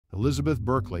Elizabeth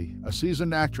Berkley, a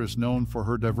seasoned actress known for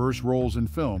her diverse roles in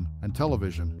film and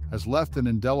television, has left an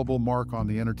indelible mark on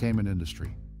the entertainment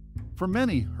industry. For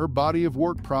many, her body of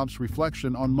work prompts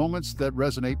reflection on moments that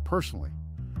resonate personally.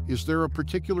 Is there a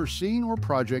particular scene or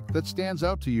project that stands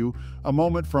out to you, a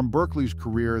moment from Berkley's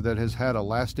career that has had a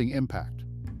lasting impact?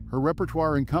 Her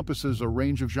repertoire encompasses a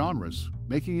range of genres,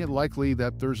 making it likely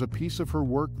that there's a piece of her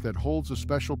work that holds a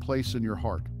special place in your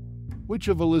heart. Which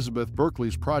of Elizabeth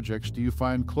Berkley's projects do you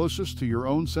find closest to your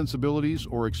own sensibilities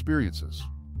or experiences?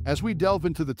 As we delve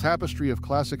into the tapestry of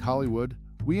classic Hollywood,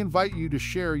 we invite you to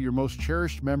share your most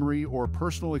cherished memory or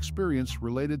personal experience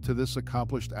related to this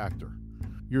accomplished actor.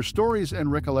 Your stories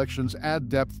and recollections add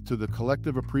depth to the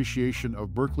collective appreciation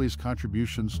of Berkley's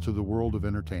contributions to the world of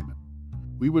entertainment.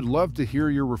 We would love to hear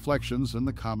your reflections in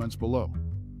the comments below.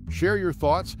 Share your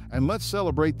thoughts and let's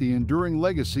celebrate the enduring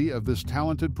legacy of this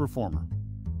talented performer.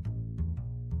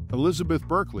 Elizabeth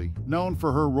Berkley, known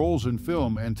for her roles in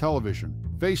film and television,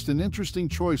 faced an interesting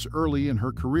choice early in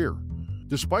her career.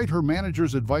 Despite her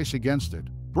manager's advice against it,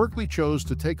 Berkley chose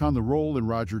to take on the role in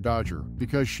Roger Dodger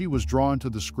because she was drawn to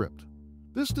the script.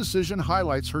 This decision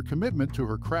highlights her commitment to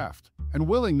her craft and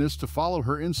willingness to follow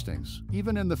her instincts,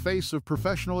 even in the face of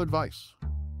professional advice.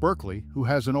 Berkley, who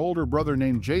has an older brother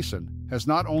named Jason, has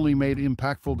not only made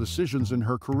impactful decisions in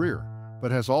her career,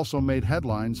 but has also made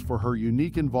headlines for her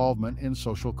unique involvement in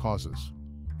social causes.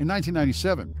 In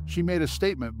 1997, she made a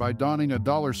statement by donning a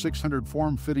 $600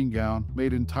 form-fitting gown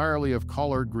made entirely of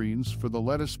collard greens for the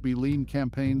Let Us Be Lean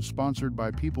campaign sponsored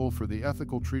by People for the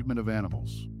Ethical Treatment of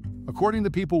Animals. According to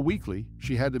People Weekly,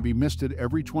 she had to be misted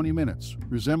every 20 minutes,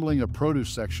 resembling a produce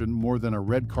section more than a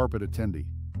red carpet attendee.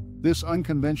 This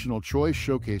unconventional choice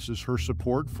showcases her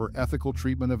support for ethical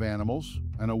treatment of animals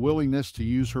and a willingness to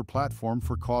use her platform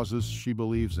for causes she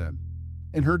believes in.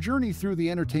 In her journey through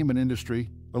the entertainment industry,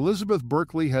 Elizabeth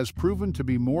Berkley has proven to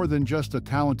be more than just a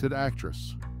talented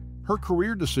actress. Her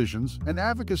career decisions and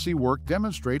advocacy work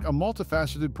demonstrate a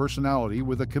multifaceted personality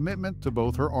with a commitment to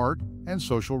both her art and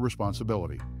social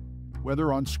responsibility.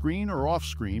 Whether on screen or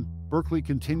off-screen, Berkley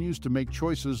continues to make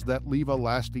choices that leave a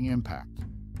lasting impact.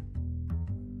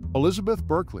 Elizabeth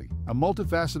Berkley, a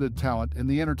multifaceted talent in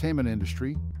the entertainment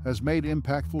industry, has made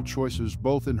impactful choices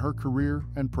both in her career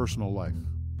and personal life.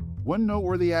 One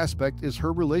noteworthy aspect is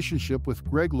her relationship with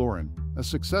Greg Lauren, a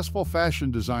successful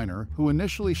fashion designer who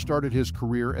initially started his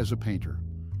career as a painter.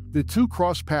 The two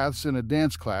crossed paths in a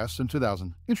dance class in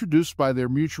 2000, introduced by their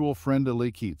mutual friend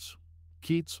Ellie Keats.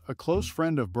 Keats, a close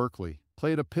friend of Berkley,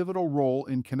 played a pivotal role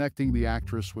in connecting the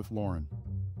actress with Lauren.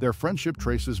 Their friendship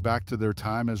traces back to their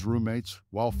time as roommates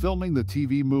while filming the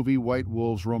TV movie White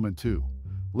Wolves Roman II,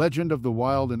 Legend of the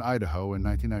Wild in Idaho in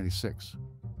 1996.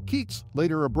 Keats,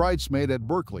 later a bridesmaid at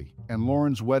Berkley, and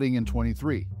Lauren's wedding in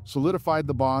 2023, solidified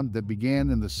the bond that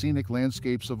began in the scenic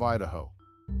landscapes of Idaho.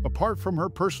 Apart from her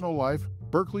personal life,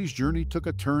 Berkley's journey took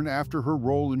a turn after her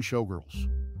role in Showgirls.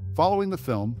 Following the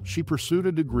film, she pursued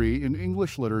a degree in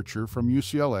English literature from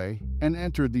UCLA and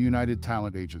entered the United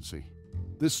Talent Agency.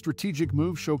 This strategic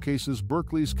move showcases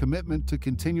Berkley's commitment to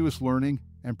continuous learning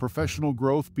and professional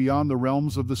growth beyond the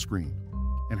realms of the screen.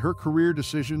 In her career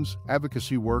decisions,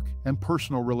 advocacy work, and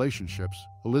personal relationships,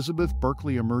 Elizabeth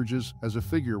Berkley emerges as a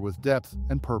figure with depth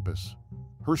and purpose.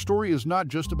 Her story is not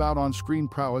just about on-screen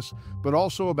prowess, but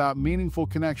also about meaningful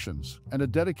connections and a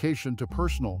dedication to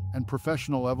personal and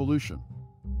professional evolution.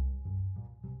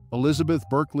 Elizabeth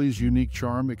Berkley's unique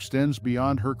charm extends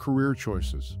beyond her career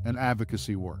choices and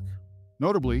advocacy work.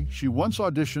 Notably, she once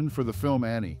auditioned for the film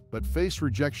Annie, but faced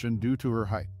rejection due to her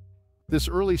height. This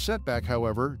early setback,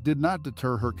 however, did not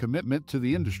deter her commitment to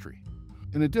the industry.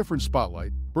 In a different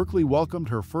spotlight, Berkley welcomed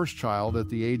her first child at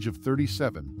the age of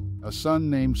 37, a son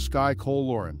named Sky Cole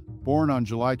Lauren, born on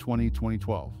July 20,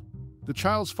 2012. The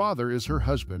child's father is her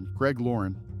husband, Greg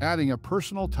Lauren, adding a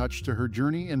personal touch to her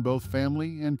journey in both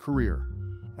family and career.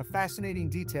 A fascinating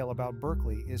detail about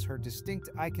Berkley is her distinct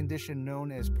eye condition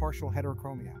known as partial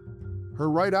heterochromia. Her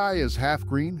right eye is half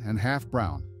green and half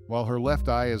brown, while her left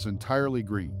eye is entirely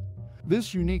green.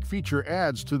 This unique feature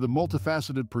adds to the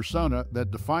multifaceted persona that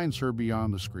defines her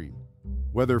beyond the screen.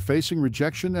 Whether facing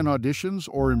rejection in auditions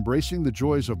or embracing the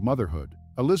joys of motherhood,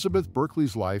 Elizabeth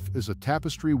Berkley's life is a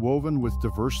tapestry woven with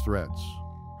diverse threads.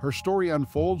 Her story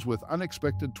unfolds with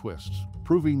unexpected twists,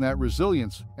 proving that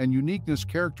resilience and uniqueness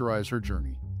characterize her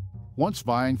journey. Once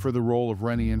vying for the role of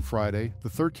Rennie in Friday, the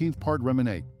 13th part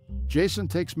remake, Jason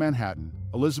Takes Manhattan,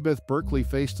 Elizabeth Berkley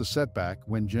faced a setback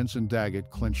when Jensen Daggett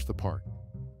clinched the part.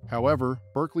 However,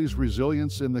 Berkley's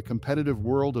resilience in the competitive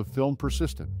world of film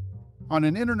persisted. On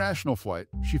an international flight,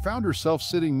 she found herself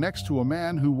sitting next to a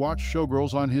man who watched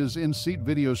Showgirls on his in-seat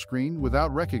video screen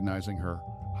without recognizing her,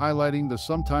 highlighting the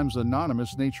sometimes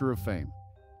anonymous nature of fame.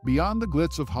 Beyond the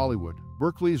glitz of Hollywood,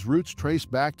 Berkley's roots trace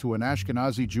back to an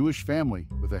Ashkenazi Jewish family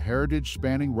with a heritage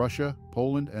spanning Russia,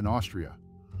 Poland, and Austria.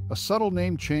 A subtle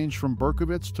name change from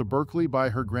Berkowitz to Berkley by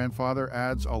her grandfather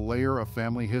adds a layer of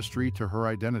family history to her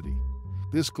identity.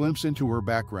 This glimpse into her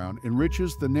background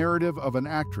enriches the narrative of an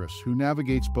actress who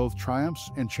navigates both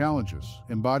triumphs and challenges,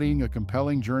 embodying a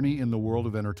compelling journey in the world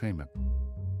of entertainment.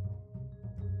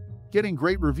 Getting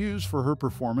great reviews for her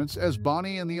performance as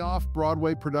Bonnie in the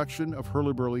off-Broadway production of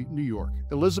Hurlyburly, New York,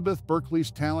 Elizabeth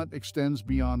Berkley's talent extends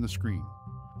beyond the screen.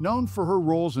 Known for her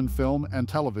roles in film and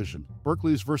television,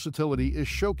 Berkley's versatility is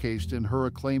showcased in her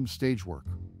acclaimed stage work.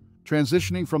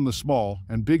 Transitioning from the small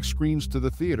and big screens to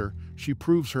the theater, she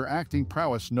proves her acting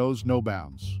prowess knows no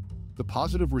bounds. The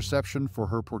positive reception for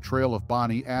her portrayal of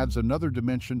Bonnie adds another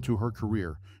dimension to her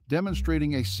career,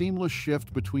 demonstrating a seamless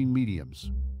shift between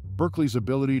mediums. Berkley's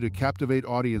ability to captivate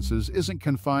audiences isn't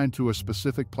confined to a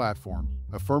specific platform,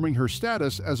 affirming her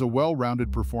status as a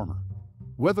well-rounded performer.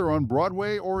 Whether on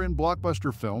Broadway or in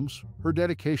blockbuster films, her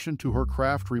dedication to her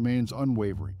craft remains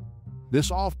unwavering.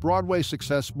 This off-Broadway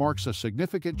success marks a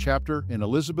significant chapter in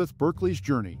Elizabeth Berkley's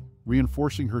journey,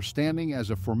 reinforcing her standing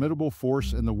as a formidable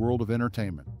force in the world of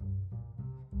entertainment.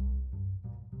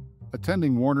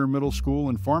 Attending Warner Middle School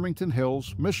in Farmington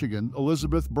Hills, Michigan,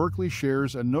 Elizabeth Berkley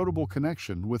shares a notable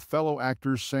connection with fellow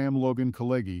actors Sam Logan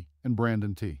Kalegi and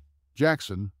Brandon T.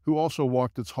 Jackson, who also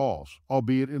walked its halls,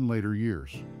 albeit in later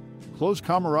years. Close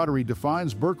camaraderie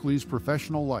defines Berkley's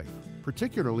professional life,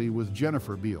 particularly with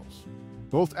Jennifer Beals.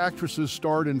 Both actresses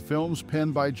starred in films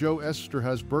penned by Joe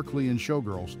Esterhazy, Berkley in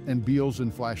Showgirls and Beals in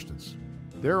Flashdance.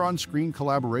 Their on-screen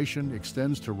collaboration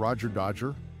extends to Roger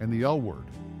Dodger and The L Word.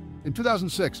 In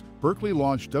 2006, Berkley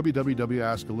launched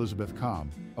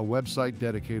www.AskElizabeth.com, a website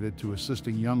dedicated to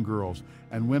assisting young girls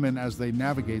and women as they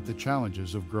navigate the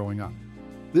challenges of growing up.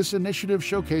 This initiative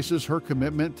showcases her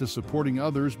commitment to supporting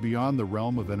others beyond the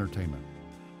realm of entertainment.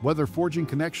 Whether forging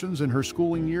connections in her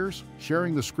schooling years,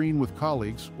 sharing the screen with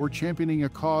colleagues, or championing a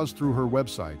cause through her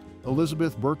website,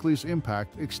 Elizabeth Berkley's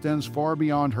impact extends far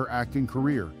beyond her acting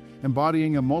career,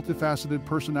 embodying a multifaceted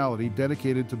personality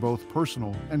dedicated to both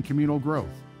personal and communal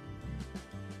growth.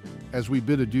 As we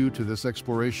bid adieu to this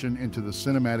exploration into the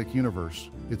cinematic universe,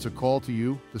 it's a call to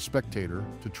you, the spectator,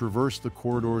 to traverse the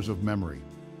corridors of memory.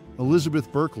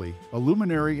 Elizabeth Berkley, a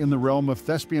luminary in the realm of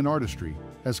thespian artistry,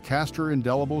 has cast her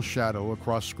indelible shadow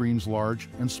across screens large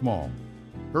and small.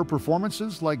 Her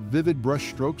performances, like vivid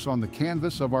brushstrokes on the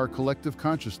canvas of our collective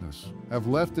consciousness, have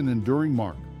left an enduring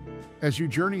mark. As you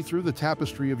journey through the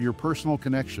tapestry of your personal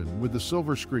connection with the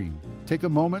silver screen, take a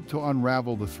moment to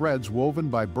unravel the threads woven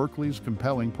by Berkley's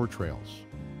compelling portrayals.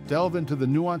 Delve into the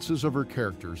nuances of her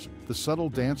characters, the subtle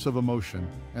dance of emotion,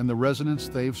 and the resonance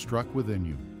they've struck within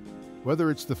you. Whether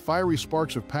it's the fiery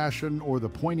sparks of passion or the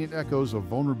poignant echoes of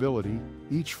vulnerability,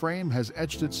 each frame has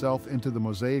etched itself into the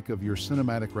mosaic of your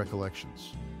cinematic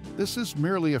recollections. This is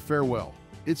merely a farewell.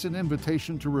 It's an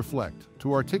invitation to reflect,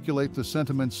 to articulate the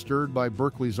sentiments stirred by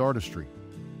Berkley's artistry.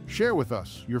 Share with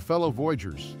us, your fellow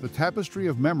voyagers, the tapestry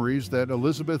of memories that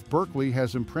Elizabeth Berkley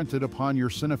has imprinted upon your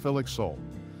cinephilic soul.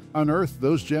 Unearth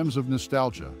those gems of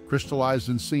nostalgia, crystallized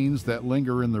in scenes that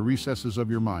linger in the recesses of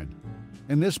your mind.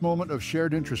 In this moment of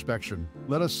shared introspection,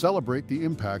 let us celebrate the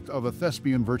impact of a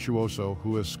thespian virtuoso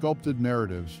who has sculpted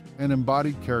narratives and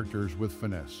embodied characters with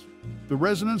finesse. The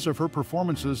resonance of her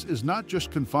performances is not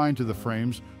just confined to the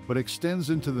frames, but extends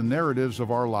into the narratives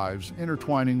of our lives,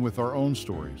 intertwining with our own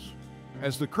stories.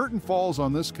 As the curtain falls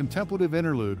on this contemplative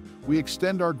interlude, we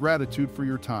extend our gratitude for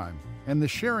your time and the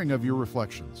sharing of your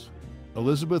reflections.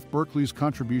 Elizabeth Berkley's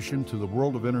contribution to the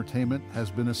world of entertainment has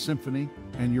been a symphony,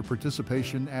 and your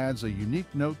participation adds a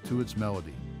unique note to its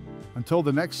melody. Until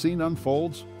the next scene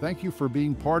unfolds, thank you for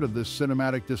being part of this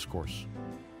cinematic discourse.